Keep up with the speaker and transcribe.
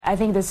I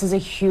think this is a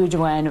huge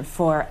win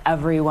for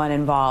everyone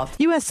involved.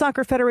 U.S.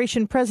 Soccer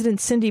Federation President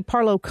Cindy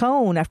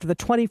Parlow-Cone after the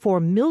 $24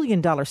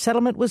 million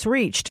settlement was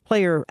reached.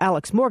 Player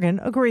Alex Morgan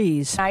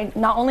agrees. I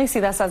not only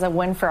see this as a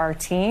win for our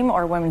team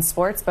or women's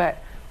sports, but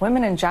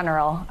women in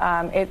general.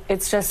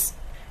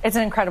 It's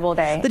an incredible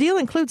day. The deal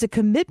includes a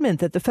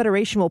commitment that the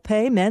Federation will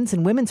pay men's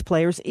and women's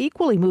players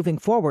equally moving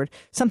forward,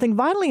 something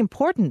vitally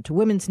important to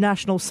women's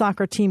national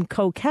soccer team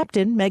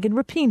co-captain Megan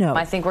Rapinoe.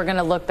 I think we're going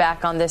to look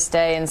back on this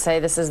day and say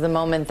this is the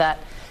moment that,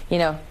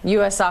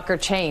 U.S. soccer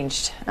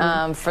changed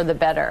for the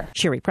better.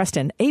 Cheri,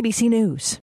 Preston, ABC News.